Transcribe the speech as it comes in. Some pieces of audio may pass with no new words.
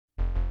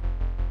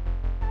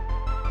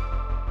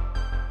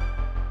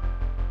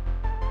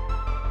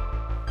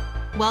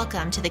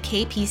Welcome to the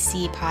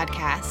KPC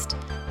podcast.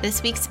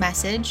 This week's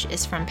message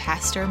is from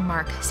Pastor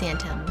Mark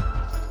Santum.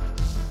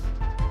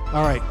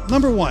 All right,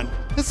 number one,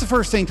 that's the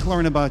first thing to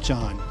learn about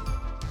John.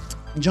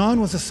 John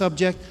was the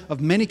subject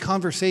of many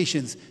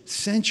conversations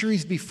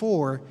centuries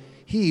before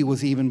he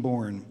was even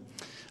born.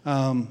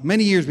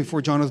 Many years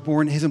before John was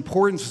born, his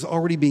importance was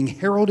already being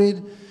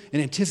heralded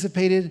and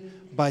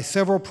anticipated by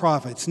several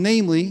prophets,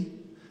 namely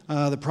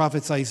the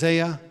prophets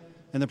Isaiah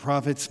and the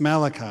prophets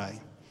Malachi.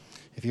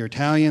 If you're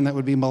Italian, that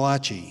would be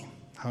Malachi,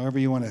 however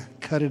you want to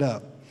cut it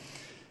up.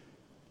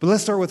 But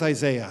let's start with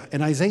Isaiah.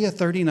 In Isaiah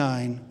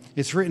 39,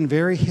 it's written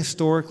very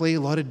historically,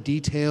 a lot of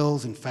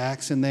details and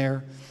facts in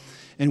there.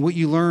 And what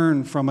you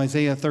learn from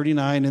Isaiah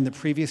 39 in the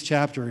previous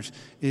chapters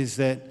is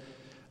that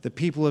the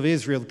people of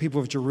Israel, the people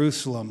of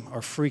Jerusalem,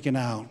 are freaking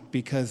out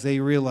because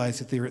they realize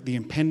that the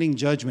impending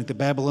judgment, the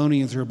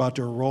Babylonians are about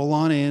to roll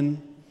on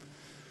in,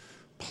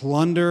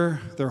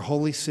 plunder their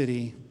holy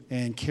city,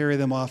 and carry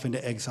them off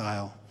into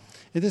exile.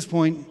 At this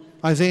point,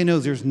 Isaiah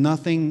knows there's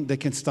nothing that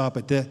can stop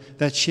it.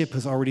 That ship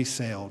has already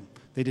sailed.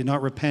 They did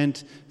not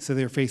repent, so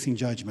they're facing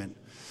judgment.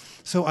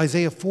 So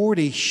Isaiah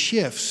 40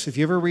 shifts. If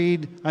you ever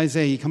read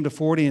Isaiah, you come to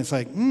 40 and it's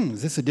like,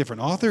 is this a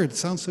different author? It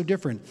sounds so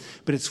different.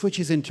 But it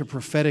switches into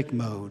prophetic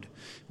mode,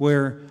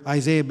 where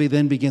Isaiah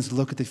then begins to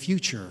look at the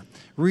future.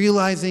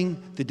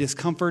 Realizing the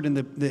discomfort and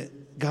the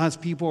God's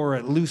people are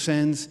at loose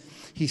ends,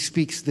 he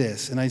speaks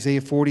this. In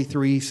Isaiah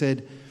 43, he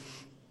said,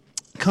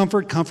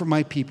 "Comfort, comfort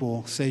my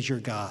people, says your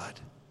God."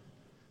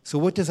 So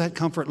what does that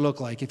comfort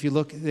look like? If you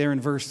look there in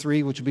verse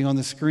 3, which will be on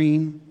the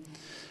screen,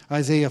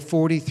 Isaiah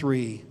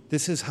 43,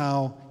 this is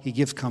how he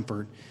gives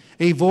comfort.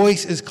 "A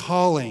voice is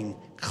calling,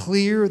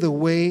 clear the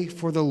way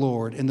for the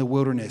Lord in the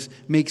wilderness.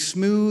 Make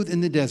smooth in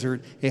the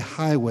desert a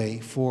highway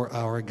for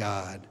our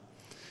God."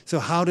 So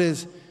how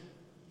does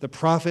the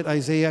prophet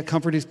Isaiah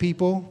comfort his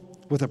people?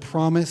 With a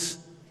promise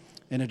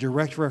and a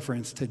direct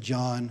reference to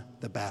John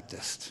the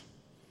Baptist.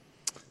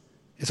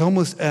 It's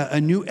almost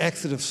a new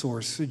exodus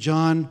source. So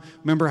John,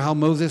 remember how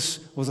Moses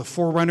was a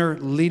forerunner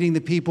leading the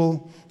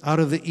people out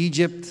of the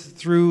Egypt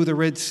through the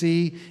Red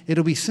Sea?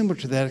 It'll be similar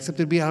to that, except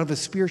it'll be out of a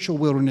spiritual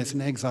wilderness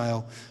and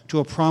exile to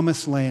a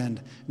promised land.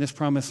 And this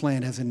promised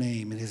land has a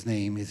name, and his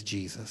name is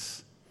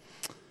Jesus.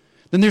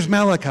 Then there's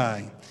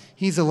Malachi.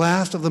 He's the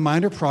last of the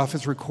minor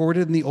prophets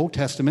recorded in the Old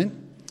Testament.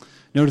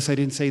 Notice I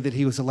didn't say that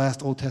he was the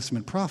last Old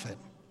Testament prophet.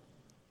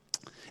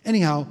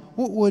 Anyhow,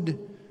 what would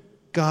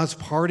God's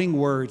parting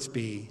words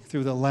be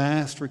through the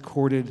last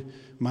recorded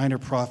minor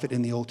prophet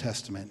in the Old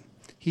Testament?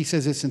 He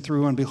says this in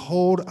 3:1,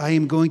 "Behold, I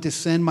am going to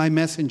send my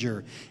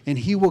messenger, and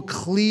he will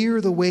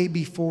clear the way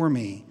before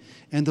me.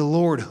 And the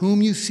Lord,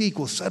 whom you seek,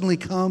 will suddenly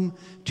come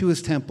to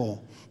his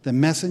temple. The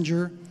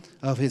messenger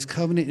of his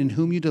covenant in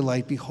whom you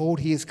delight. Behold,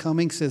 he is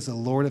coming, says the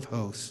Lord of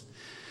hosts."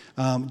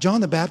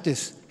 John the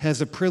Baptist has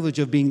the privilege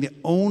of being the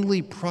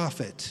only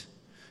prophet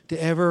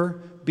to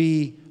ever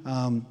be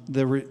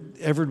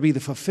the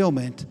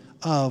fulfillment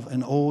of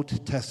an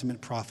Old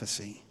Testament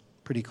prophecy.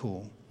 Pretty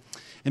cool.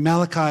 In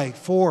Malachi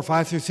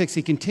 4:5-6,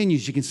 he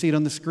continues. You can see it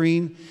on the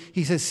screen.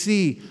 He says,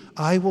 "See,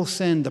 I will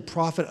send the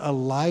prophet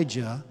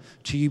Elijah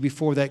to you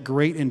before that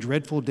great and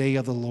dreadful day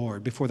of the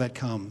Lord," before that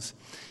comes.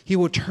 "He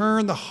will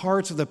turn the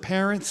hearts of the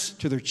parents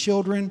to their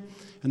children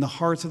and the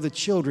hearts of the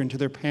children to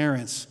their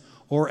parents.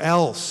 Or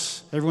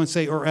else," everyone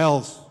say, "or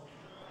else,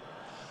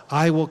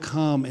 I will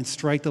come and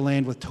strike the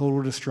land with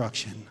total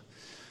destruction."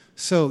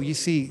 So you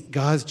see,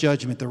 God's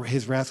judgment,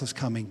 his wrath was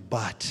coming,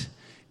 but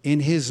in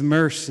his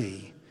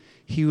mercy,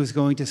 he was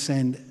going to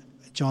send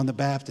John the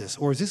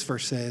Baptist, or as this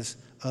verse says,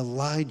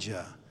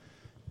 Elijah,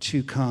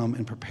 to come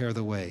and prepare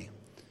the way.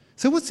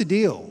 So what's the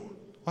deal?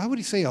 Why would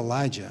he say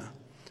Elijah?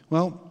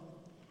 Well,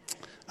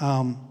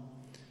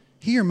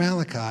 here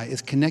Malachi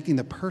is connecting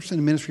the person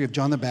and ministry of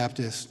John the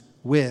Baptist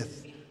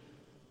with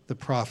the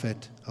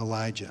prophet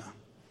Elijah.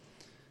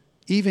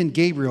 Even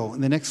Gabriel,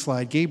 in the next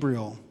slide,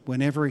 Gabriel,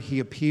 whenever he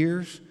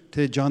appears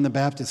to John the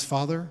Baptist's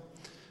father,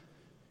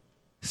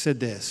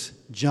 said this,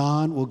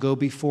 "John will go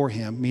before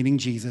him," meaning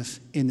Jesus,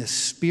 "in the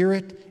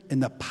spirit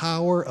and the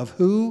power of"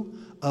 who?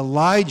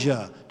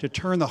 Elijah, to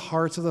turn the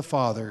hearts of the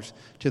fathers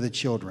to the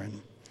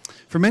children.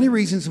 For many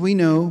reasons, we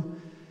know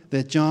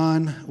that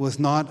John was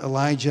not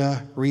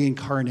Elijah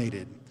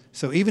reincarnated.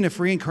 So even if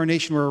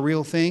reincarnation were a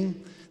real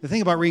thing, the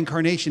thing about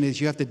reincarnation is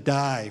you have to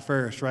die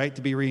first, right,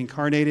 to be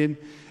reincarnated.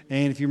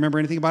 And if you remember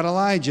anything about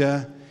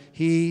Elijah,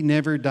 he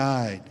never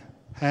died.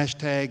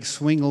 Hashtag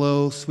swing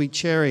low, sweet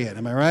chariot.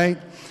 Am I right?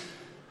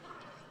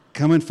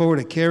 Coming forward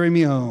to carry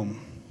me home.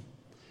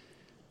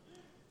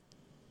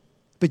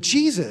 But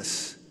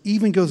Jesus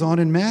even goes on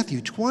in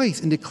Matthew twice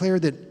and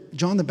declared that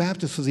John the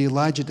Baptist was the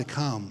Elijah to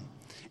come.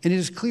 And it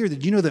is clear that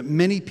that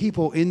many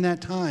people in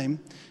that time,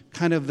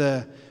 kind of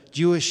the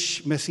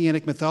Jewish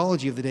messianic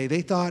mythology of the day,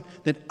 they thought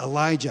that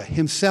Elijah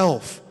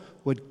himself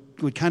would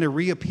kind of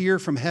reappear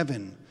from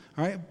heaven.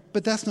 All right?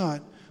 But that's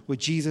not what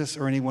Jesus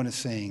or anyone is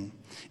saying.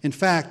 In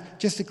fact,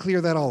 just to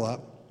clear that all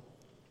up,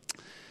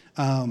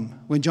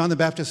 when John the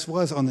Baptist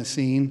was on the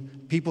scene,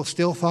 people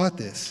still thought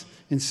this.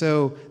 And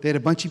so they had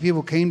a bunch of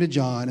people came to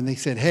John and they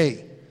said,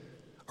 "Hey,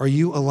 "Are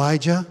you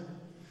Elijah?"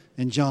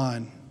 And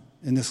John,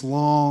 in this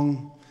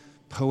long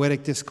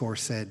poetic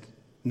discourse, said,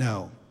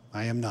 "No,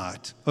 I am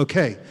not."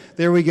 Okay,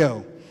 there we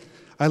go.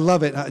 I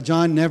love it.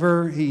 John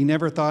never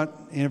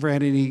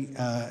had any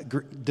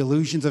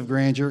delusions of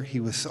grandeur.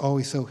 He was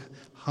always so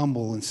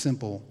humble and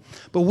simple.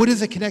 But what is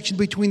the connection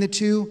between the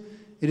two?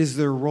 It is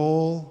their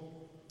role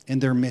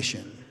and their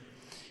mission.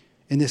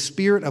 And the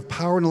spirit of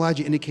power in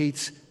Elijah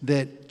indicates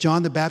that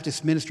John the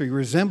Baptist's ministry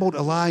resembled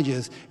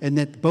Elijah's, and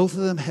that both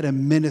of them had a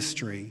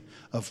ministry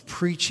of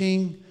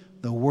preaching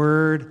the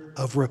word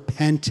of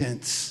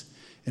repentance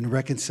and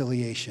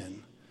reconciliation.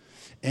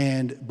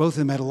 And both of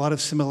them had a lot of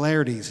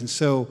similarities. And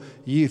so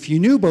if you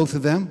knew both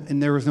of them,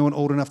 and there was no one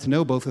old enough to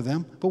know both of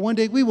them, but one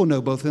day we will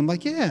know both of them,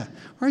 like, yeah,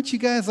 aren't you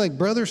guys like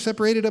brothers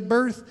separated at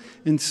birth?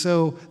 And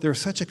so there's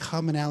such a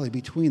commonality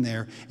between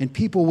there. And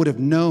people would have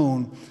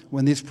known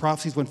when these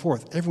prophecies went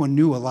forth. Everyone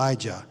knew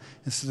Elijah.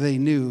 And so they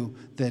knew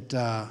that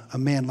a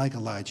man like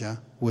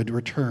Elijah would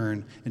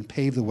return and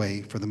pave the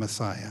way for the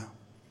Messiah.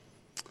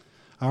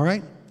 All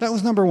right, that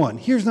was number one.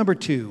 Here's number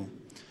two.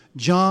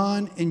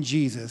 John and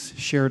Jesus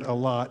shared a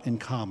lot in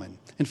common.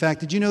 In fact,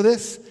 did you know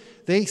this?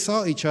 They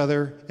saw each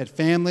other at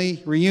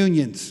family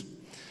reunions.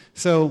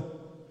 So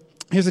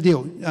here's the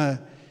deal.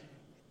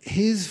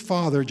 His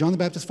father, John the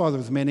Baptist's father,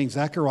 was a man named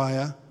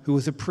Zechariah, who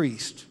was a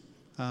priest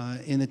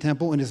in the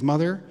temple, and his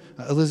mother,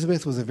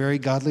 Elizabeth, was a very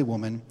godly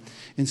woman.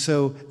 And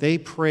so they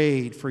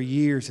prayed for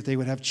years that they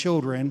would have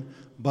children,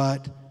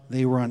 but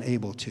they were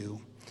unable to.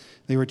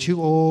 They were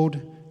too old,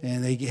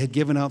 and they had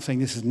given up, saying,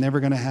 this is never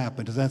going to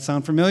happen. Does that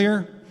sound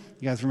familiar?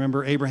 You guys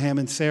remember Abraham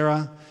and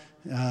Sarah?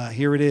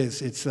 Here it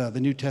is. It's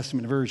the New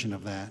Testament version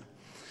of that.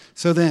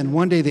 So then,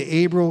 one day, the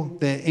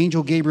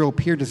angel Gabriel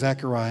appeared to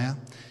Zechariah.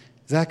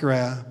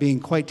 Zechariah, being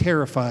quite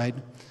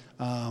terrified,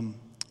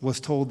 was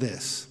told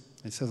this.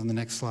 It says on the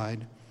next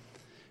slide.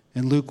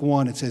 In Luke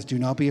 1, it says, "Do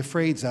not be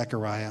afraid,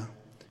 Zechariah.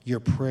 Your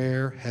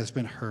prayer has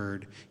been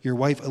heard. Your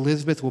wife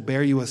Elizabeth will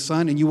bear you a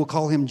son, and you will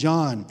call him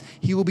John.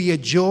 He will be a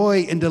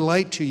joy and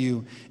delight to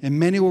you, and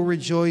many will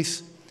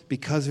rejoice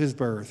because of his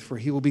birth, for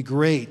he will be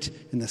great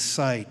in the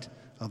sight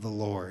of the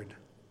Lord."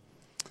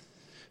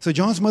 So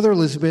John's mother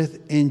Elizabeth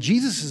and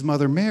Jesus'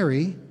 mother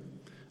Mary,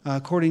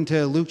 according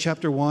to Luke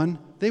chapter 1,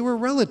 they were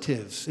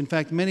relatives. In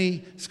fact,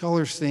 many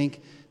scholars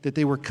think that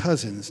they were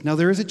cousins. Now,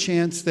 there is a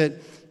chance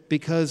that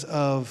because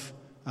of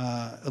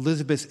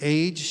Elizabeth's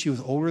age, she was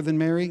older than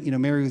Mary. You know,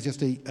 Mary was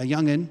just a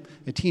youngin',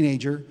 a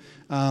teenager.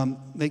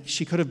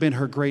 She could have been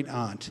her great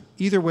aunt.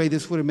 Either way,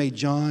 this would have made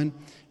John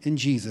and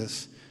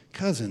Jesus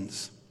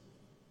cousins.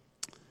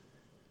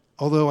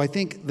 Although I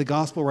think the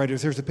gospel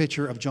writers, there's a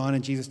picture of John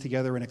and Jesus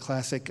together in a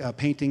classic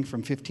painting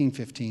from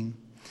 1515.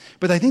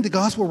 But I think the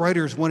gospel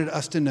writers wanted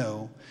us to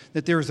know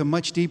that there is a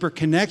much deeper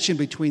connection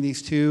between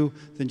these two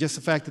than just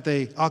the fact that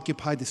they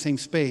occupied the same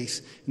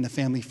space in the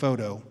family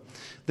photo.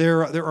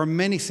 There are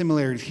many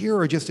similarities. Here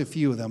are just a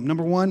few of them.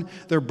 Number one,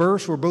 their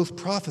births were both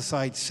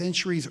prophesied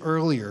centuries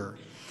earlier.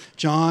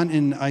 John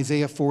in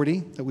Isaiah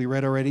 40, that we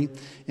read already,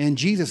 and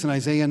Jesus in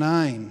Isaiah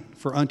 9,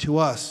 "For unto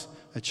us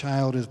a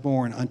child is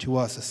born, unto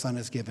us a son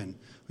is given."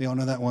 We all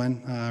know that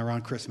one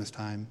around Christmas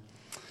time.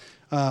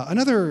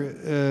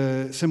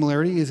 Another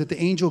similarity is that the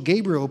angel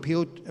Gabriel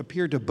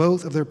appeared to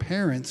both of their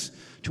parents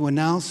to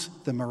announce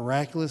the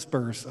miraculous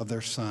birth of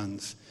their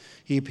sons.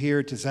 He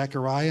appeared to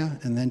Zechariah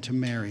and then to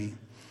Mary.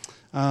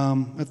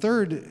 A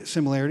third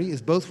similarity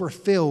is both were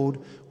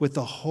filled with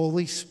the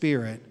Holy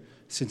Spirit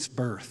since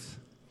birth,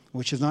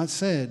 which is not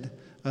said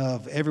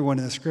of everyone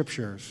in the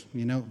scriptures,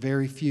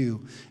 very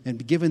few.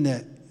 And given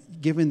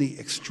the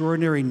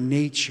extraordinary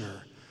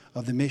nature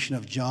of the mission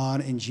of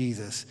John and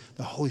Jesus,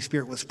 the Holy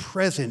Spirit was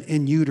present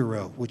in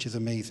utero, which is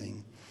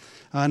amazing.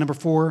 Number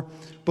 4,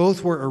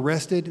 both were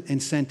arrested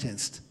and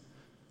sentenced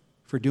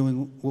for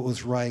doing what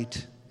was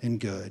right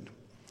and good.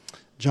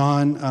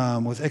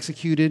 John was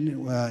executed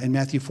in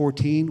Matthew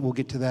 14. We'll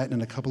get to that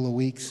in a couple of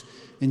weeks.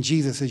 And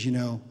Jesus, as you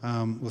know,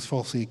 was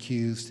falsely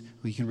accused.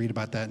 We can read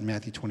about that in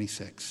Matthew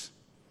 26.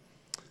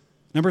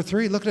 Number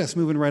 3, look at us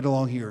moving right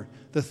along here.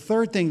 The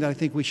third thing that I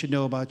think we should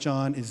know about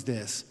John is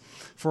this.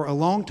 For a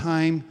long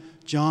time,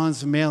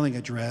 John's mailing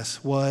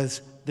address was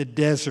the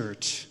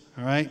desert.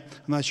 All right?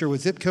 I'm not sure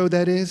what zip code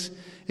that is.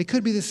 It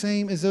could be the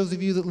same as those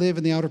of you that live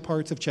in the outer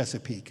parts of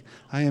Chesapeake.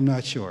 I am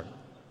not sure.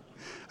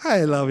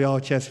 I love y'all,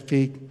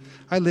 Chesapeake.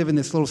 I live in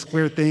this little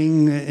square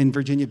thing in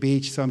Virginia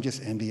Beach, so I'm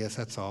just envious,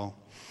 that's all.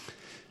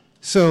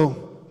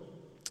 So,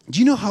 do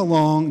you know how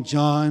long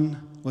John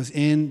was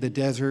in the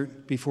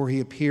desert before he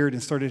appeared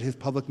and started his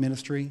public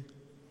ministry?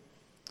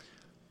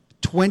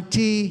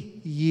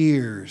 20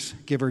 years,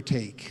 give or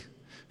take.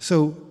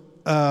 So,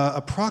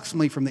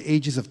 approximately from the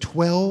ages of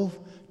 12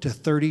 to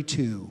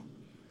 32.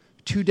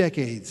 2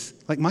 decades.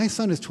 Like, my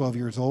son is 12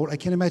 years old. I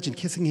can't imagine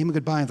kissing him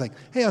goodbye and like,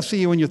 hey, I'll see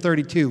you when you're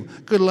 32.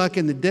 Good luck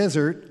in the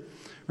desert,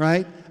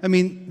 right? I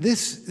mean,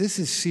 this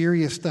is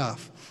serious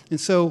stuff. And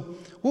so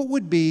what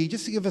would be,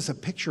 just to give us a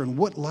picture on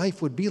what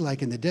life would be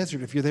like in the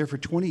desert if you're there for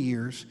 20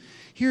 years,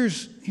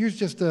 here's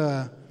just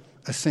a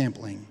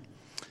sampling.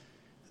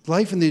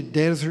 Life in the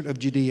desert of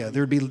Judea.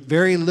 There would be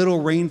very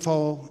little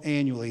rainfall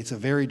annually. It's a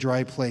very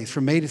dry place.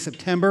 From May to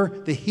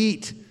September, the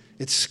heat,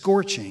 it's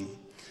scorching.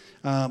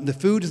 The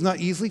food is not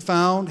easily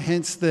found,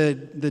 hence the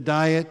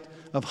diet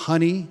of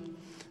honey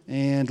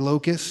and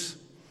locusts,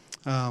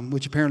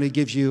 which apparently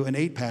gives you an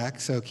 8-pack,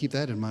 so keep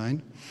that in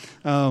mind.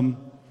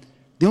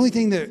 The only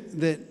thing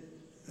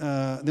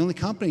the only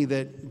company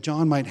that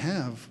John might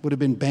have would have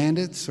been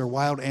bandits or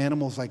wild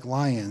animals like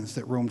lions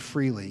that roamed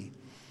freely.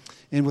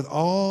 And with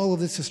all of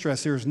this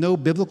distress, there is no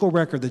biblical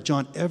record that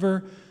John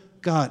ever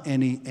got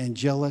any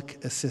angelic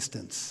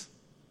assistance.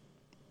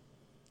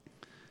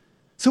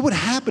 So what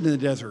happened in the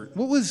desert?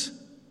 What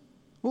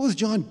was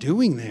John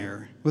doing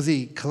there? Was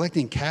he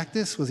collecting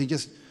cactus? Was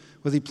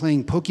he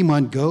playing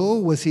Pokemon Go?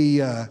 Was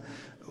he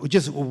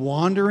just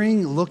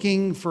wandering,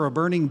 looking for a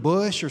burning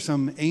bush or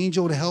some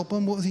angel to help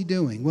him? What was he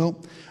doing?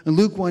 Well, in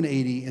Luke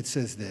 1:80, it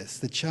says this: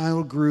 the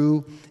child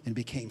grew and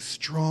became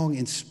strong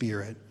in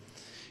spirit,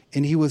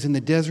 and he was in the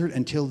desert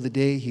until the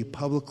day he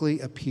publicly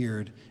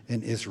appeared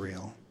in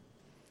Israel.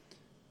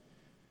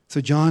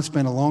 So John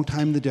spent a long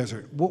time in the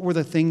desert. What were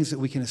the things that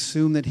we can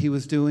assume that he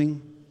was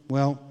doing?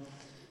 Well,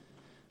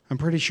 I'm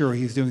pretty sure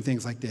he was doing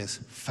things like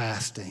this: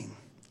 fasting.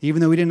 Even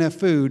though we didn't have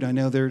food, I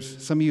know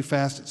there's some of you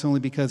fast, it's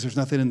only because there's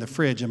nothing in the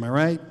fridge, am I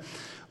right?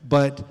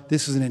 But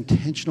this was an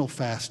intentional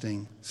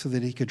fasting so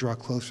that he could draw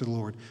closer to the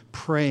Lord.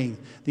 Praying.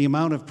 The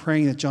amount of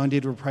praying that John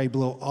did would probably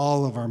blow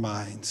all of our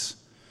minds.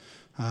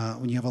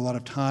 When you have a lot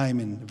of time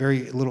and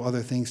very little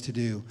other things to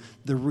do.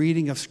 The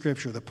reading of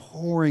Scripture, the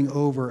poring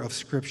over of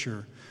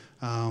Scripture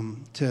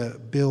to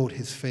build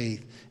his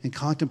faith and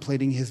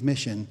contemplating his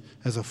mission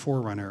as a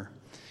forerunner.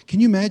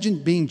 Can you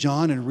imagine being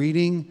John and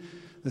reading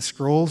the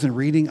scrolls and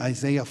reading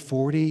Isaiah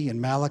 40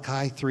 and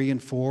Malachi 3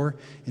 and 4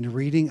 and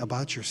reading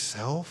about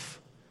yourself?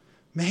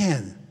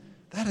 Man,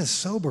 that is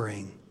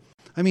sobering.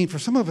 I mean, for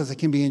some of us it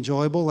can be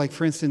enjoyable. Like,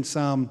 for instance,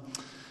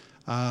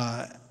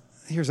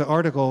 here's an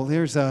article.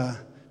 There's a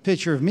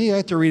picture of me. I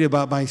have to read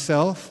about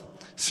myself.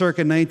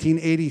 Circa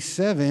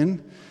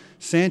 1987,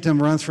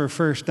 Santum runs for a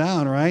first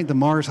down, right? The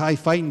Mars High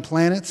Fighting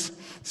Planets.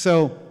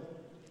 So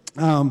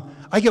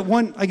I get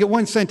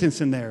one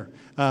sentence in there.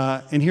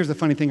 And here's the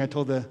funny thing. I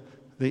told the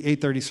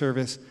 8:30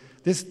 service,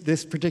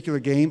 this particular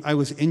game, I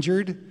was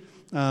injured,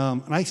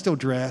 and I still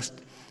dressed,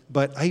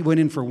 but I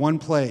went in for one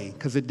play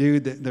because the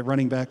dude, the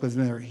running back was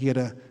in there. He had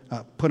to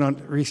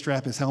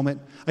restrap his helmet.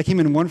 I came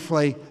in one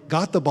play,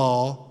 got the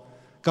ball,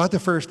 got the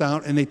first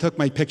down, and they took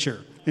my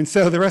picture. And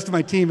so the rest of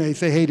my teammates,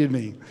 they hated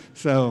me.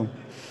 So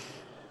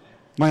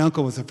my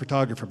uncle was a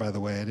photographer, by the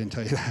way. I didn't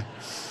tell you that.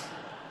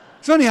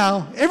 So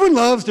anyhow, everyone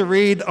loves to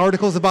read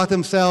articles about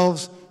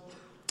themselves.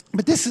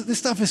 But this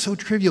stuff is so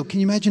trivial. Can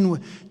you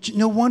imagine?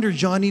 No wonder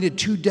John needed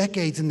 2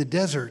 decades in the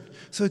desert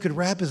so he could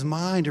wrap his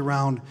mind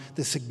around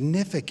the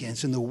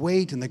significance and the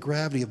weight and the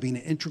gravity of being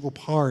an integral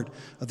part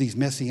of these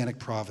messianic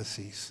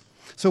prophecies.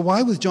 So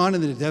why was John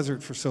in the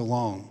desert for so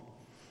long?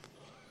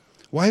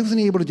 Why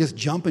wasn't he able to just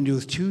jump into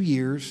his 2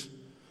 years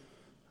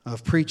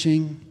of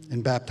preaching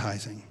and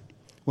baptizing?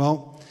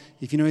 Well,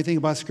 if you know anything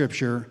about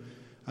Scripture,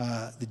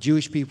 the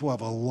Jewish people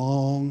have a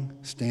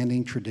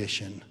long-standing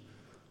tradition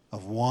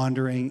of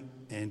wandering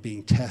and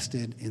being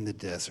tested in the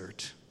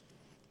desert.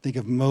 Think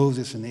of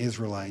Moses and the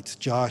Israelites,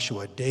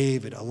 Joshua,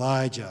 David,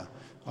 Elijah.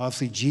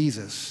 Obviously,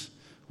 Jesus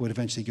would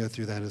eventually go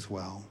through that as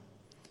well.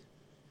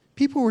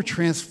 People were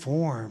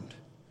transformed.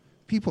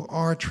 People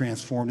are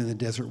transformed in the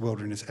desert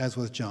wilderness, as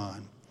was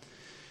John.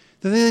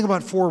 The thing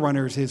about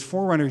forerunners is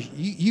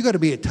you got to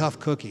be a tough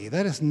cookie.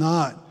 That is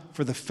not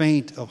for the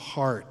faint of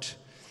heart.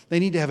 They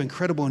need to have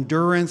incredible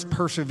endurance,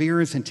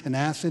 perseverance, and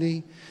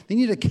tenacity. They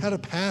need to cut a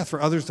path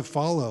for others to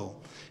follow.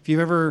 If you've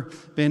ever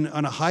been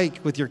on a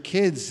hike with your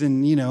kids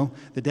and,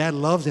 the dad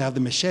loves to have the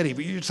machete,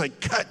 but you're just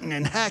like cutting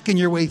and hacking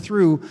your way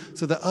through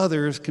so that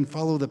others can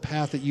follow the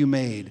path that you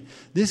made.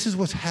 This is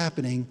what's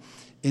happening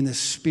in the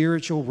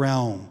spiritual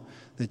realm,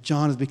 that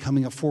John is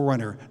becoming a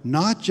forerunner.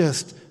 Not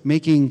just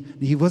John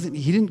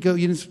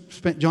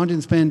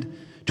didn't spend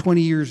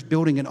 20 years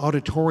building an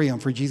auditorium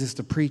for Jesus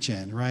to preach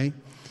in, right?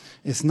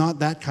 It's not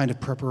that kind of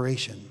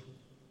preparation.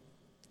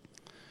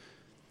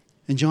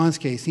 In John's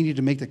case, he needed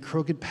to make the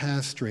crooked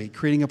path straight,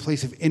 creating a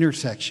place of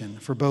intersection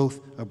for both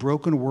a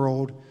broken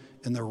world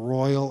and the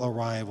royal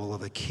arrival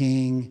of a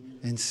King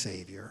and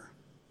Savior.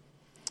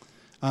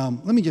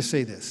 Let me just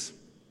say this.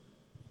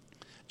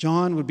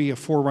 John would be a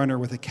forerunner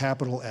with a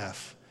capital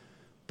F.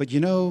 But you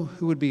know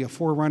who would be a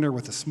forerunner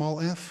with a small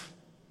f?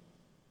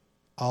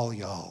 All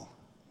y'all,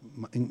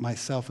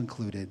 myself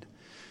included.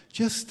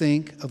 Just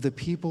think of the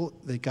people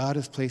that God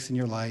has placed in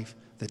your life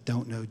that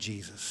don't know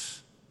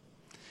Jesus.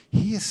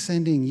 He is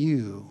sending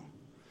you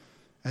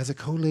as a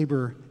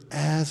co-laborer,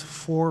 as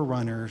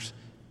forerunners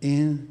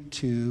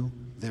into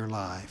their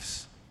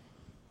lives.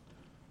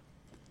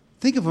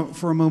 Think of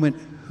for a moment,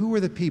 who are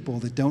the people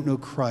that don't know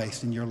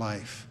Christ in your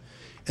life?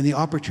 And the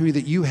opportunity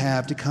that you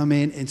have to come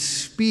in and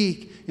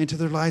speak into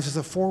their lives as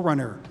a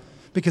forerunner.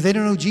 Because they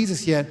don't know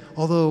Jesus yet,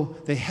 although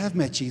they have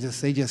met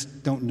Jesus, they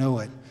just don't know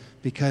it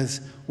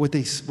because what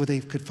they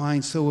could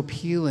find so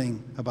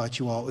appealing about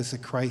you all is the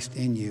Christ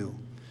in you.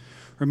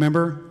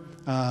 Remember,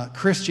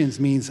 Christians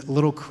means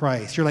little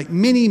Christ. You're like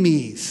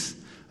mini-me's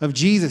of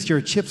Jesus.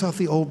 You're chips off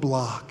the old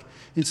block.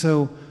 And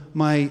so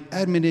my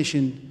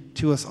admonition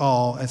to us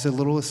all, as a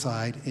little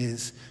aside,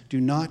 is do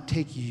not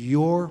take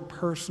your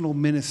personal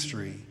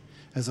ministry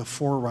as a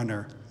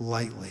forerunner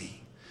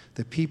lightly.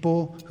 The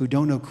people who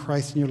don't know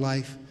Christ in your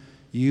life,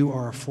 you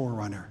are a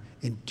forerunner,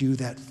 and do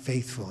that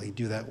faithfully,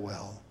 do that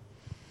well.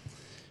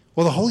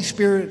 Well, the Holy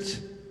Spirit,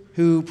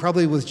 who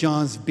probably was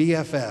John's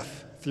BFF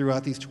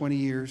throughout these 20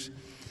 years,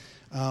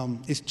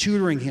 is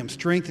tutoring him,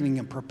 strengthening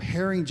him,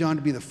 preparing John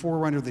to be the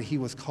forerunner that he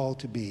was called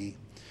to be.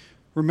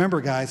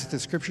 Remember, guys, that the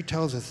scripture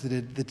tells us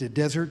that the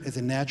desert is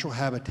a natural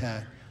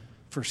habitat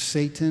for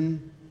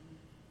Satan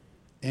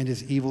and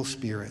his evil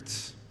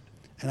spirits.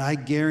 And I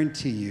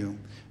guarantee you,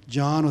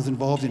 John was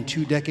involved in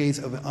 2 decades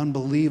of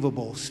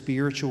unbelievable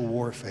spiritual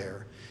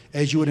warfare.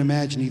 As you would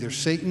imagine, neither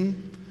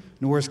Satan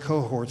nor his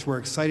cohorts were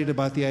excited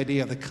about the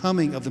idea of the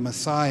coming of the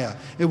Messiah.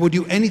 It would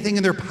do anything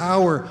in their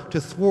power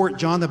to thwart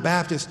John the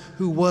Baptist,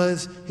 who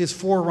was his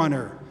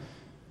forerunner.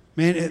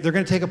 Man, they're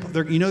going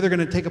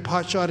to take a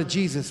pot shot at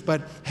Jesus,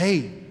 but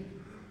hey,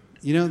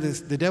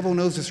 the devil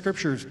knows the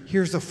scriptures.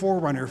 Here's the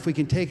forerunner. If we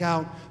can take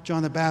out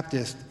John the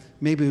Baptist,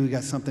 maybe we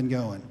got something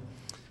going.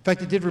 In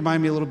fact, it did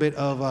remind me a little bit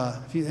of,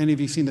 any of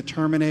you seen The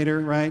Terminator,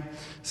 right?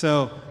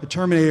 So the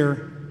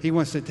Terminator, he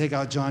wants to take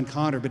out John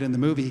Connor, but in the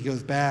movie he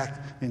goes back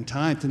in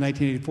time to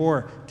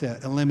 1984 to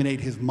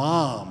eliminate his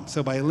mom.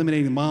 So by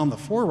eliminating Mom, the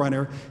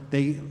forerunner,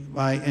 they,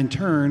 in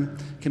turn,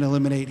 can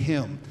eliminate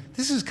him.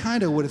 This is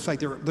kind of what it's like.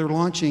 They're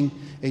launching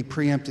a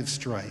preemptive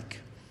strike.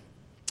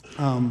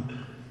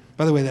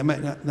 By the way, that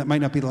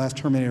might not be the last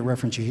Terminator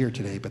reference you hear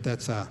today, but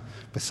that's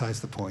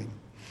besides the point.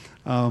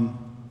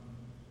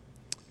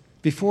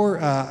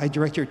 Before I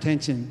direct your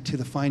attention to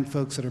the fine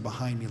folks that are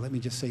behind me, let me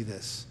just say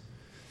this.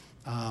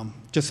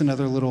 Just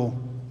another little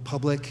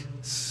public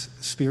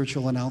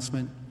spiritual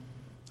announcement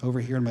over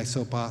here in my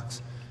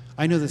soapbox.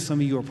 I know that some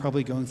of you are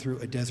probably going through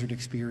a desert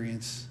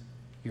experience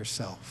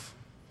yourself.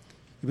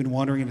 You've been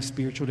wandering in a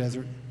spiritual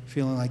desert,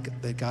 feeling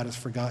like that God has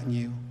forgotten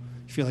you.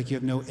 You feel like you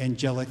have no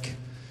angelic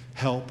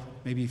help.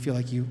 Maybe you feel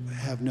like you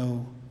have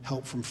no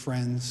help from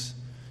friends.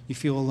 You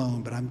feel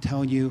alone, but I'm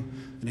telling you,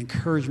 an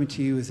encouragement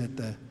to you is that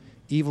the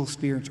evil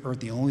spirits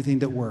aren't the only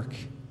thing at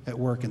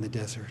work in the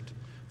desert.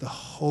 The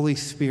Holy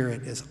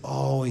Spirit is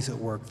always at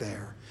work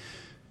there.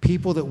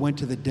 People that went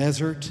to the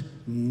desert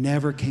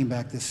never came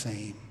back the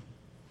same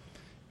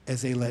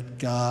as they let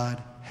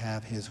God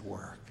have his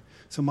work.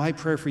 So my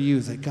prayer for you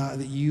is that God,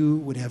 that you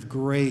would have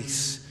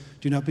grace.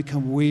 Do not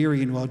become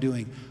weary in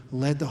well-doing.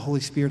 Let the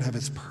Holy Spirit have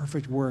his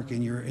perfect work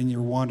in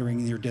your wandering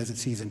in your desert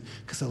season,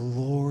 because the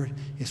Lord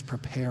is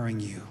preparing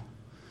you.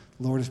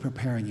 The Lord is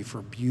preparing you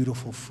for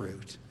beautiful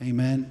fruit.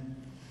 Amen.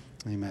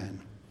 Amen.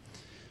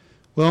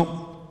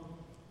 Well,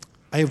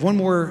 I have one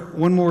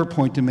more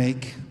point to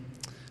make,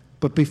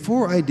 but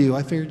before I do,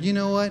 I figured, you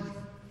know what?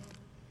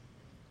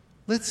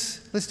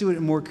 Let's do it in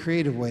a more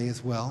creative way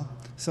as well.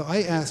 So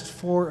I asked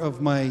 4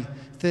 of my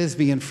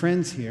thespian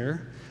friends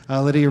here,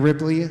 Lydia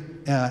Ripley,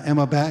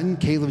 Emma Batten,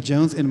 Caleb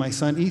Jones, and my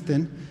son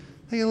Ethan.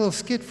 I got a little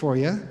skit for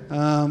you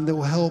that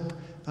will help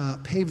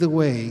pave the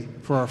way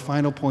for our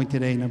final point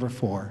today, number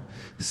 4.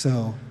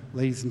 So,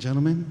 ladies and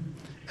gentlemen,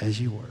 as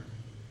you were.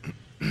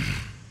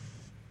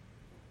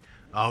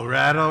 All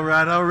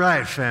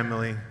right,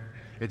 family.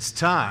 It's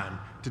time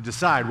to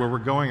decide where we're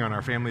going on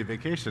our family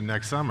vacation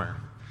next summer.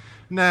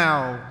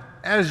 Now,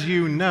 as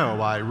you know,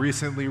 I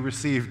recently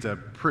received a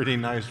pretty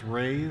nice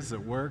raise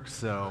at work,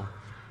 so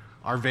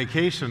our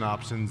vacation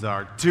options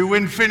are to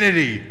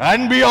infinity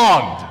and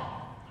beyond.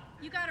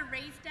 You got a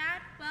raise,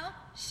 Dad? Well,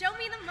 show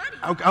me the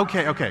money.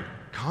 Okay.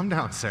 Calm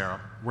down,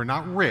 Sarah. We're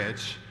not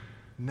rich.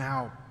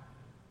 Now,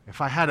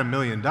 if I had $1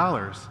 million,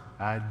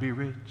 I'd be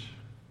rich.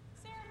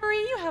 Sarah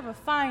Marie, you have a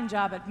fine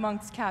job at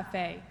Monk's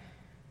Cafe.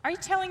 Are you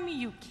telling me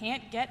you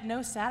can't get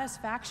no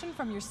satisfaction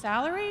from your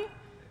salary?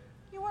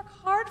 You work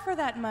hard for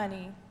that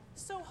money.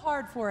 So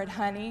hard for it,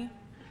 honey.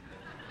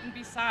 And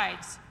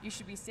besides, you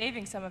should be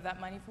saving some of that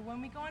money for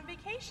when we go on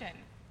vacation,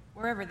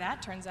 wherever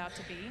that turns out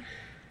to be.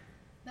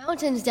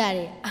 Mountains,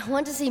 Daddy. I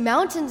want to see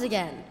mountains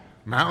again.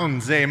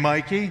 Mountains, eh,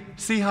 Mikey?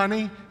 See,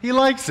 honey? He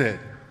likes it.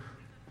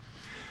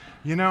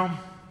 You know,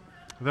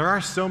 there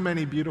are so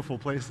many beautiful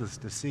places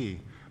to see,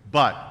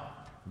 but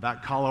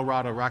that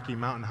Colorado Rocky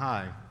Mountain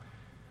High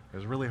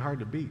is really hard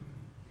to beat.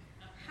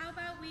 How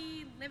about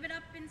we live it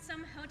up in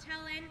some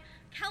hotel in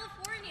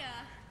California?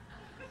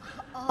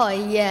 Oh,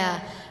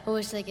 yeah. I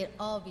wish they could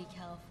all be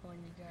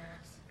California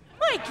girls.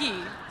 Mikey,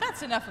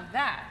 that's enough of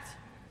that.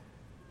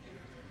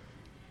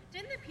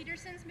 Didn't the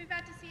Petersons move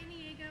out to San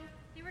Diego?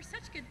 They were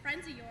such good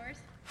friends of yours.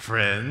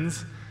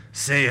 Friends?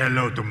 Say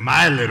hello to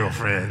my little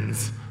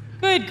friends.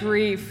 Good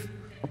grief.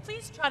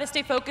 Please try to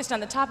stay focused on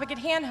the topic at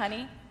hand,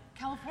 honey.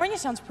 California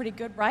sounds pretty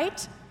good,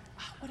 right?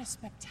 Oh, what a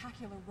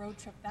spectacular road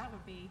trip that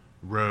would be.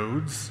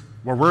 Roads?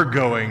 Where we're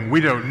going,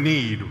 we don't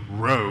need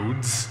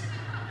roads.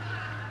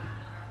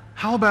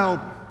 How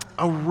about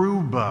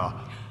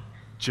Aruba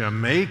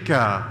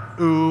Jamaica.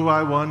 Ooh,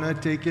 I wanna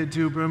take you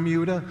to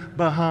Bermuda,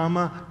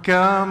 Bahama.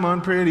 Come on,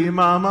 pretty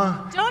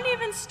mama. Don't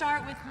even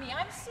start with me.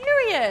 I'm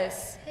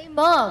serious. Hey,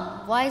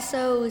 Mom, why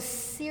so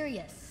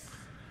serious?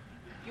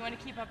 You want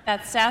to keep up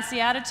that sassy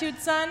attitude,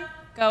 son?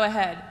 Go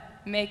ahead.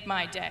 Make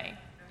my day.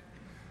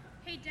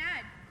 Hey,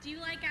 Dad, do you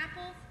like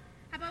apples?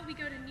 How about we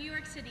go to New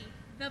York City,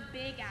 the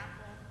Big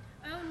Apple?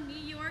 Oh, New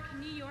York,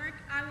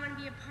 I want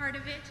to be a part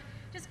of it.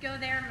 Just go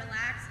there and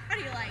relax. How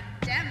do you like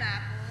dem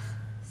apples?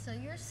 So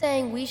you're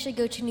saying we should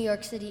go to New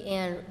York City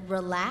and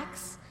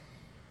relax?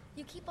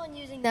 You keep on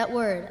using that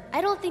word. I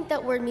don't think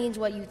that word means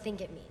what you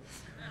think it means.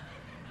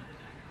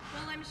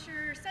 Well, I'm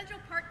sure Central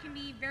Park can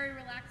be very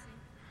relaxing.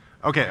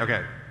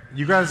 Okay.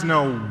 You guys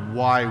know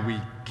why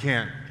we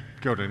can't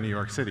go to New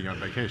York City on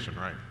vacation,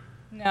 right?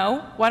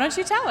 No? Why don't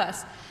you tell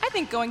us? I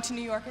think going to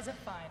New York is a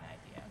fine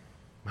idea.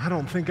 I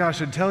don't think I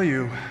should tell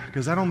you,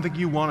 because I don't think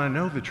you want to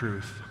know the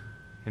truth.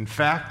 In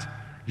fact,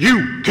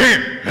 you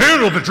can't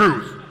handle the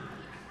truth!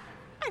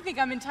 I think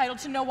I'm entitled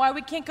to know why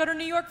we can't go to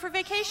New York for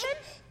vacation.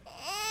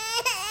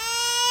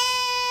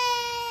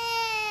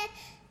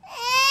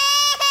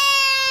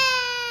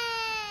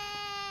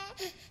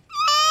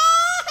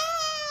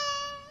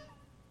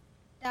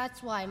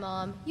 That's why,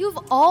 Mom. You of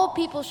all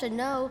people should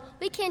know,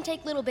 we can't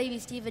take little baby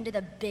Steven to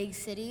the big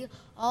city.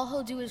 All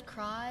he'll do is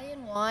cry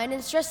and whine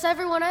and stress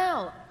everyone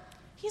out.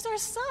 He's our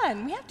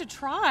son. We have to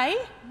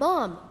try.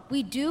 Mom,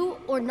 we do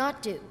or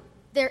not do.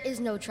 There is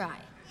no try.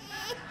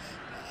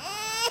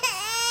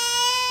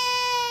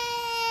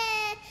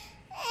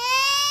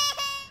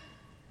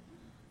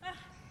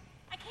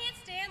 I can't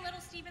stand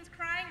little Steven's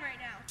crying right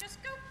now.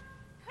 Just go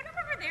put him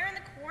over there in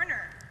the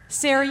corner.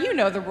 Sarah, you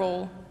know the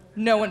rule.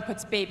 No one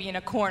puts baby in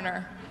a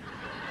corner.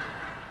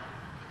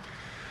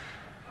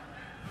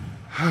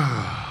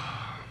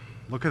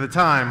 Look at the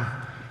time.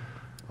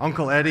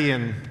 Uncle Eddie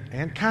and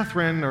Aunt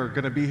Catherine are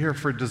going to be here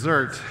for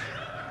dessert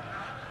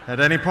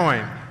at any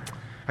point.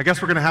 I guess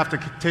we're going to have to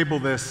table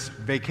this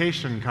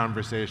vacation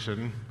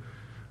conversation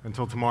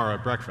until tomorrow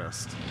at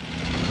breakfast.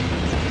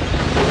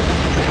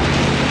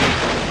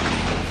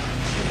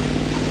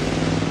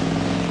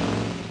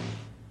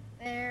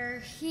 They're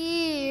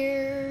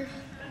here.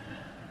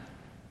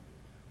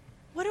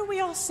 What are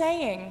we all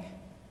saying?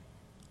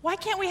 Why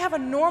can't we have a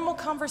normal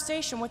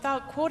conversation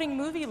without quoting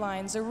movie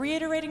lines or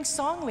reiterating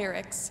song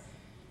lyrics?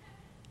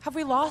 Have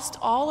we lost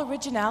all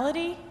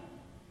originality?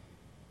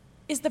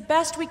 Is the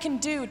best we can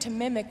do to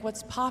mimic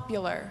what's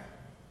popular?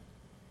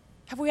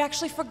 Have we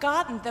actually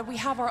forgotten that we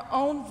have our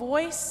own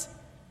voice?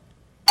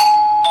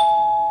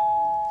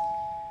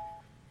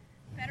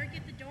 Better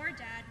get the door,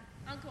 Dad.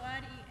 Uncle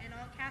Eddie and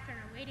Aunt Catherine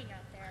are waiting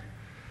out there.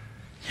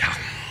 Yeah.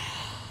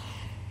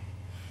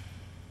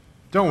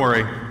 Don't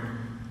worry.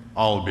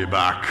 I'll be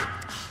back.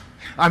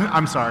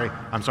 I'm sorry.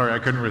 I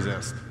couldn't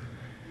resist.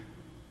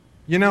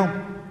 You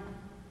know,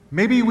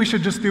 maybe we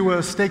should just do a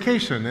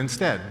staycation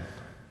instead.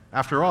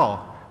 After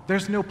all,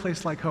 there's no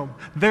place like home.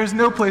 There's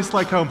no place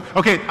like home.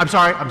 Okay, I'm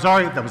sorry.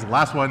 That was the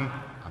last one.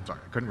 I'm sorry.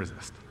 I couldn't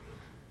resist.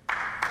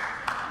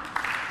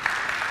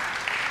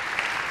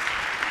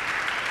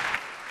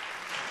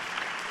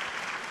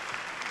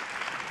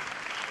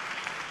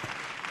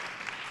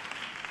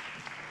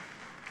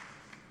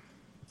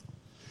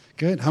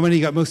 Good. How many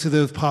got most of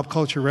those pop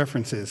culture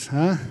references?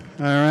 Huh?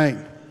 All right.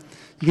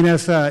 You can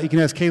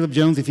ask Caleb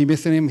Jones if you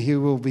missed him. He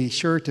will be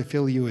sure to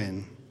fill you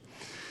in.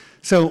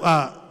 So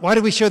why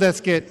did we show that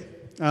skit?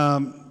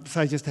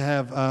 Besides just to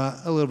have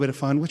a little bit of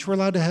fun, which we're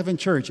allowed to have in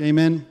church.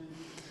 Amen.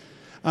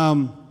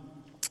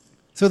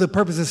 So the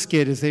purpose of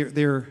skit is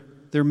they're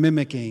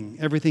mimicking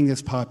everything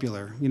that's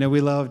popular. You know,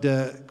 we love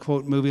to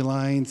quote movie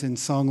lines and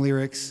song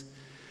lyrics,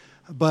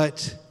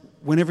 but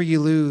whenever you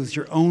lose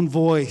your own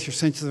voice, your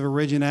sense of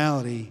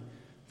originality,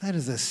 that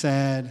is a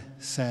sad,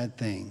 sad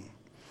thing.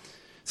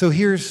 So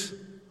here's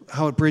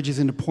how it bridges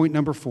into point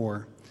number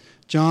 4.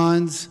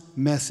 John's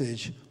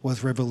message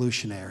was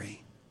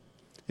revolutionary.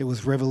 It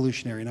was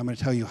revolutionary, and I'm going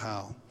to tell you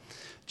how.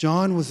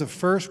 John was the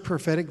first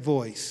prophetic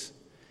voice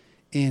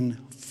in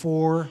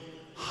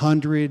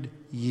 400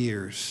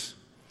 years.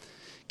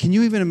 Can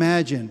you even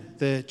imagine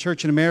the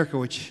church in America,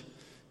 which,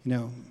 you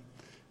know,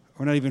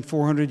 we're not even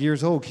 400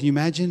 years old. Can you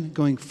imagine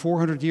going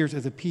 400 years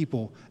as a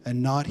people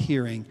and not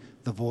hearing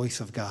the voice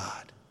of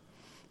God?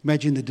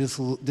 Imagine the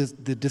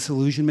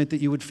disillusionment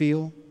that you would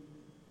feel,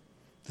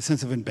 the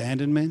sense of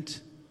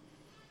abandonment.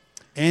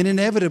 And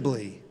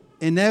inevitably,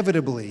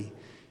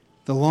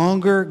 the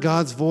longer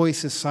God's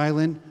voice is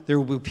silent, there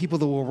will be people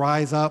that will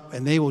rise up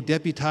and they will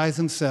deputize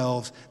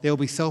themselves. They will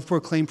be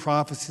self-proclaimed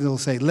prophets and they'll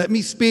say, let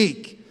me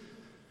speak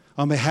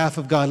on behalf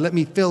of God. Let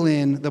me fill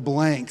in the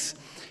blanks.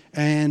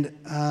 And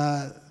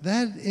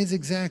that is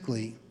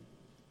exactly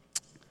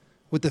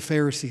what the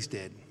Pharisees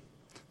did.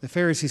 The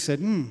Pharisees said,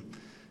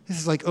 this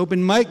is like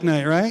open mic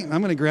night, right?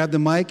 I'm going to grab the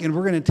mic and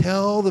we're going to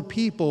tell the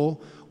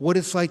people what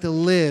it's like to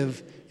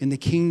live in the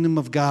kingdom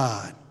of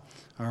God.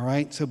 All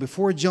right? So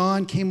before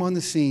John came on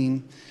the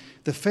scene,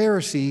 the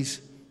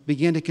Pharisees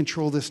began to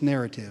control this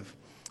narrative.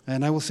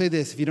 And I will say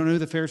this, if you don't know who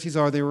the Pharisees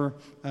are, they were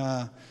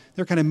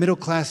They're kind of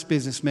middle-class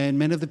businessmen,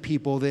 men of the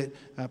people that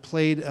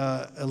played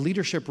a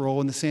leadership role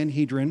in the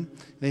Sanhedrin.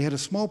 They had a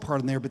small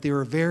part in there, but they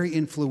were very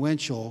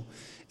influential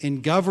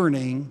in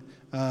governing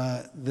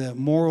the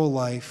moral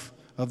life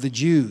of the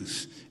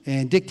Jews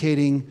and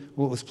dictating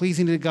what was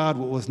pleasing to God,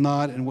 what was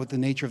not, and what the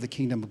nature of the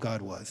kingdom of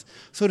God was.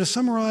 So to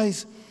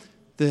summarize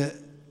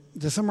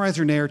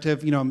their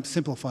narrative, I'm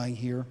simplifying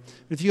here.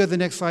 But if you have the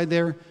next slide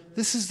there,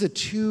 this is the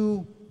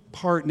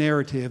two-part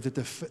narrative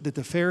that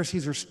the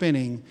Pharisees are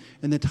spinning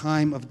in the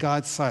time of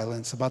God's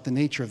silence about the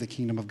nature of the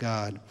kingdom of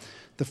God.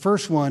 The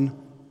first one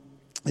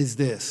is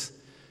this,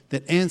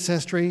 that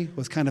ancestry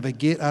was kind of a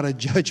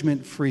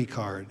get-out-of-judgment-free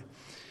card.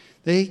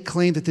 They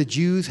claimed that the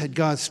Jews had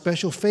God's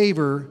special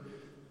favor,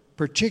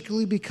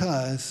 particularly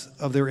because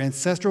of their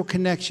ancestral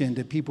connection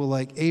to people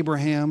like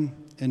Abraham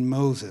and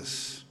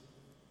Moses.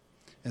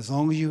 As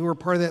long as you were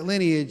part of that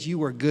lineage, you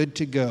were good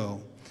to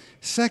go.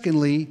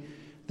 Secondly,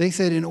 they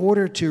said in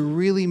order to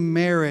really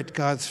merit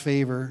God's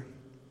favor,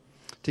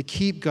 to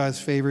keep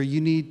God's favor,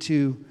 you need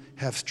to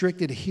have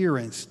strict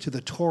adherence to the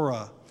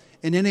Torah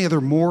and any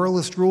other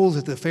moralist rules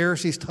that the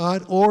Pharisees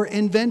taught or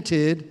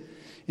invented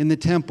in the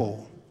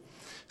temple.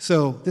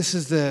 So this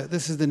is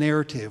the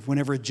narrative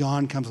whenever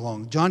John comes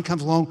along. John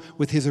comes along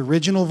with his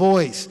original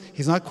voice.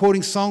 He's not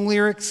quoting song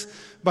lyrics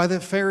by the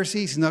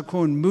Pharisees. He's not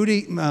quoting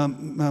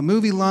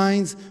movie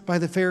lines by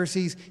the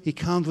Pharisees. He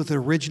comes with the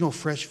original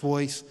fresh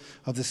voice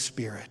of the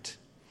Spirit.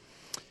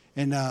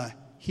 And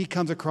he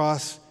comes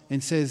across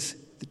and says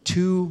the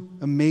two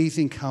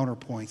amazing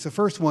counterpoints. The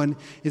first one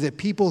is that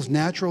people's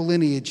natural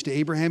lineage to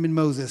Abraham and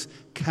Moses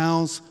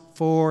counts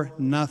for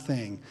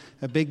nothing.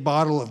 A big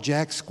bottle of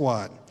Jack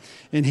Squat.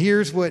 And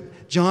here's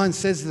what John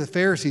says to the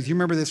Pharisees. You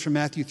remember this from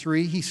Matthew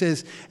 3? He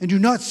says, "And do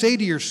not say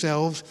to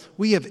yourselves,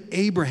 we have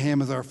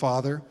Abraham as our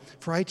father.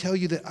 For I tell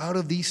you that out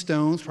of these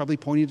stones," probably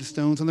pointing to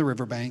stones on the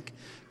riverbank,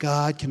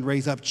 "God can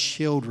raise up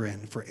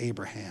children for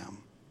Abraham."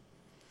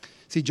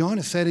 See, John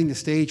is setting the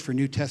stage for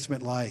New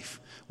Testament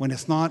life when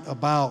it's not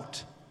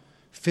about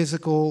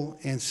physical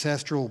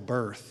ancestral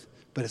birth,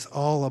 but it's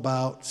all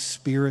about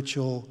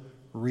spiritual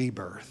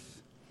rebirth.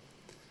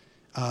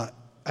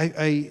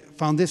 I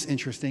found this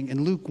interesting.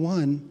 In Luke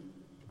 1,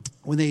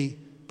 when they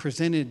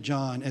presented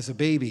John as a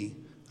baby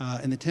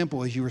in the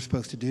temple, as you were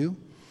supposed to do,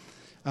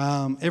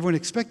 everyone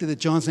expected that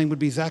John's name would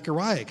be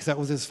Zechariah because that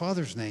was his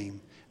father's name.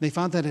 And they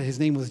found out that his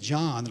name was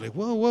John. They're like,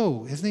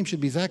 whoa, his name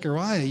should be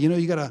Zechariah.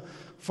 You got to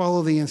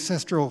follow the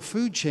ancestral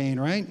food chain,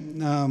 right?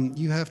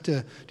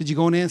 Did you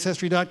go on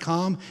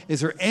Ancestry.com?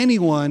 Is there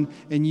anyone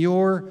in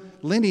your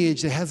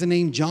lineage that has the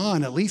name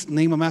John? At least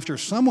name him after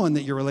someone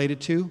that you're related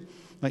to.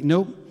 Like,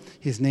 nope.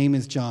 His name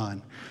is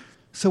John.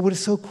 So what is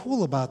so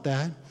cool about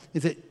that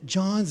is that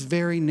John's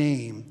very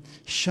name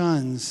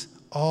shuns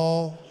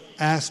all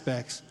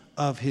aspects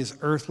of his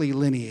earthly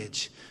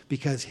lineage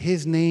because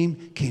his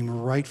name came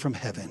right from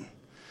heaven.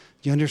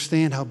 Do you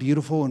understand how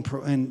beautiful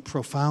and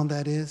profound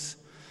that is?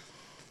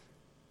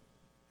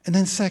 And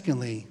then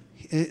secondly,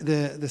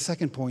 the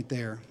second point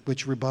there,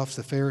 which rebuffs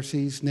the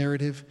Pharisees'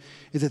 narrative,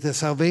 is that the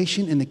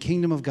salvation in the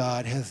kingdom of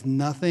God has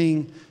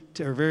nothing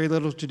or very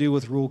little to do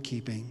with rule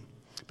keeping.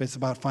 But it's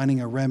about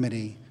finding a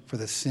remedy for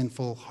the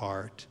sinful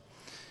heart.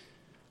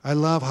 I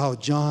love how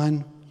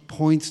John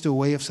points to a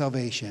way of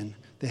salvation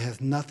that has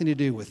nothing to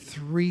do with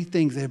three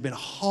things that have been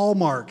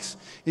hallmarks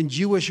in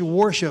Jewish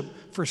worship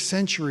for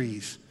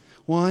centuries.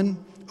 1,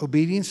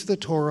 obedience to the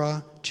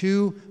Torah.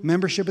 2,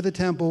 membership of the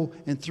temple.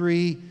 And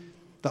 3,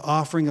 the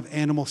offering of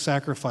animal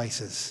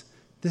sacrifices.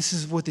 This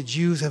is what the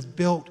Jews have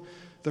built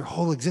their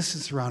whole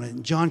existence around it.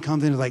 And John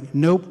comes in and is like,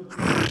 nope,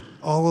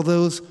 all of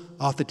those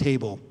off the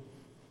table.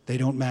 They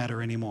don't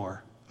matter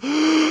anymore.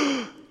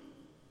 Dude,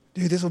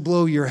 this will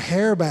blow your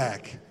hair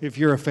back if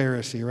you're a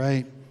Pharisee,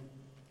 right?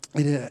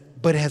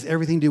 But it has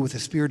everything to do with a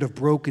spirit of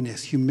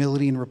brokenness,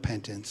 humility, and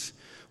repentance,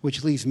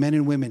 which leaves men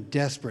and women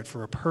desperate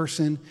for a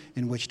person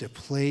in which to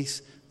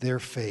place their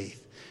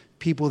faith.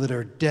 People that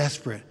are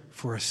desperate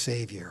for a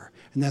Savior.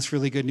 And that's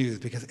really good news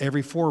because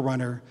every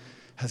forerunner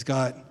has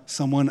got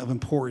someone of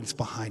importance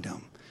behind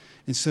them.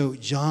 And so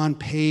John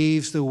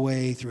paves the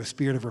way through a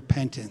spirit of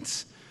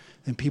repentance.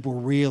 And people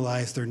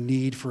realize their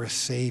need for a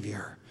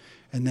Savior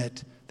and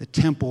that the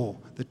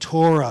temple, the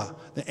Torah,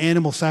 the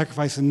animal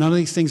sacrifice, and none of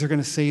these things are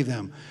going to save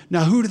them.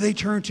 Now, who do they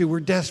turn to?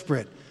 We're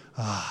desperate.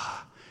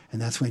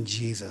 And that's when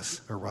Jesus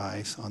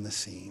arrives on the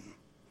scene.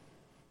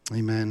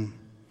 Amen.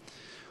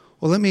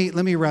 Well, let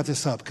me wrap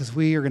this up because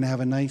we are going to have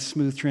a nice,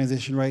 smooth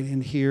transition right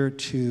in here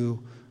to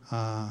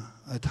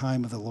a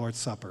time of the Lord's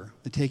Supper,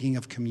 the taking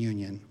of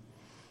communion.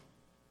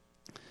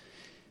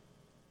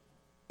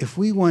 If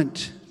we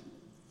want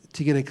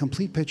to get a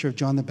complete picture of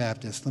John the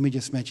Baptist, let me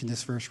just mention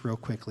this verse real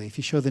quickly. If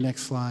you show the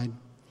next slide.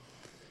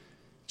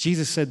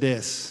 Jesus said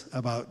this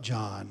about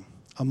John.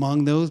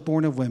 Among those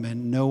born of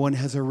women, no one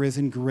has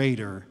arisen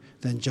greater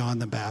than John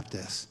the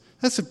Baptist.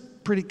 That's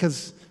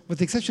because with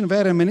the exception of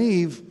Adam and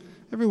Eve,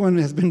 everyone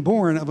has been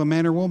born of a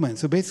man or woman.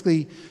 So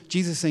basically,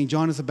 Jesus is saying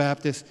John the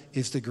Baptist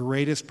is the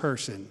greatest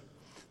person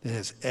that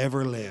has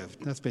ever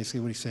lived. That's basically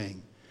what he's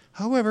saying.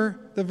 However,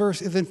 the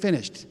verse isn't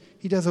finished.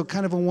 He does a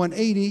kind of a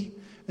 180,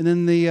 and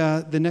then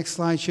the next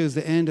slide shows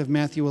the end of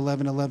Matthew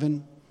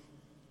 11:11.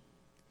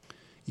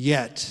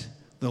 Yet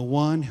the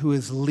one who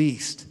is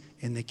least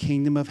in the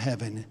kingdom of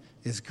heaven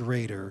is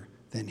greater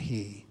than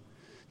he.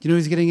 Do you know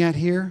what he's getting at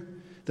here?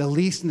 The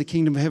least in the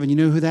kingdom of heaven. You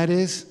know who that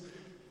is?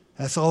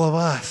 That's all of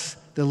us.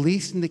 The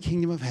least in the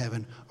kingdom of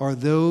heaven are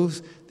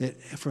those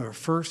that, from a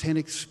firsthand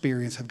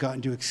experience, have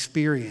gotten to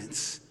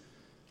experience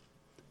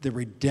the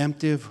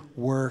redemptive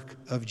work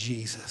of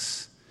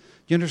Jesus.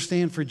 You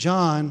understand, for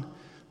John,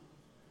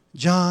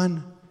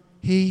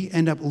 he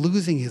ended up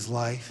losing his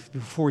life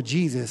before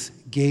Jesus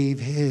gave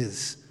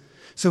his.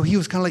 So he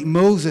was kind of like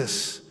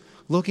Moses,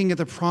 looking at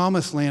the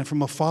promised land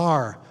from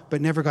afar, but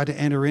never got to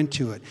enter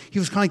into it. He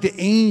was kind of like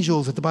the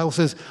angels that the Bible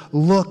says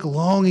look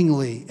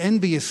longingly,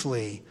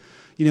 enviously,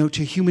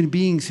 to human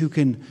beings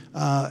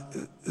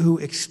who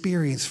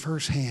experience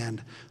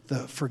firsthand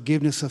the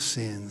forgiveness of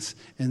sins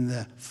and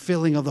the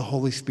filling of the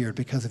Holy Spirit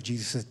because of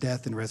Jesus'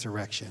 death and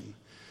resurrection.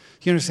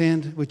 You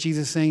understand what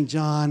Jesus is saying?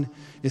 John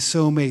is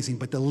so amazing,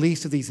 but the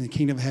least of these in the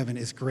kingdom of heaven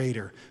is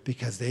greater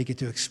because they get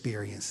to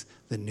experience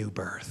the new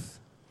birth.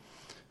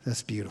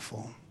 That's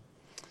beautiful.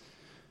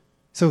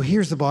 So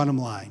here's the bottom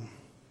line.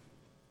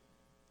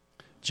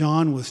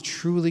 John was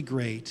truly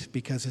great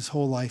because his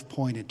whole life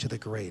pointed to the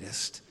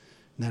greatest,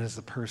 and that is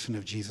the person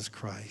of Jesus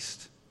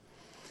Christ.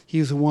 He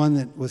was the one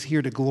that was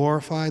here to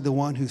glorify, the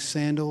one whose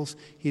sandals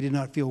he did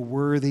not feel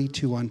worthy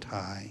to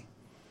untie.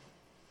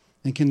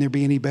 And can there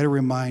be any better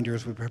reminder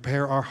as we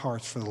prepare our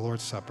hearts for the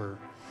Lord's Supper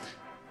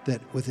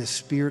that with his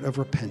spirit of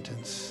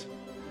repentance,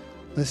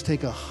 let's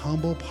take a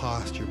humble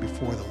posture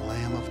before the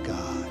Lamb of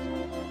God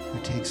who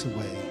takes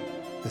away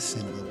the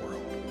sin of the world.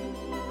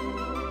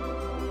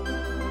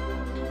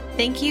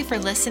 Thank you for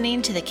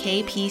listening to the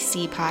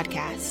KPC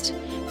podcast.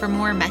 For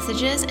more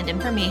messages and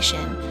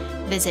information,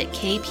 visit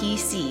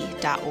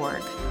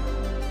kpc.org.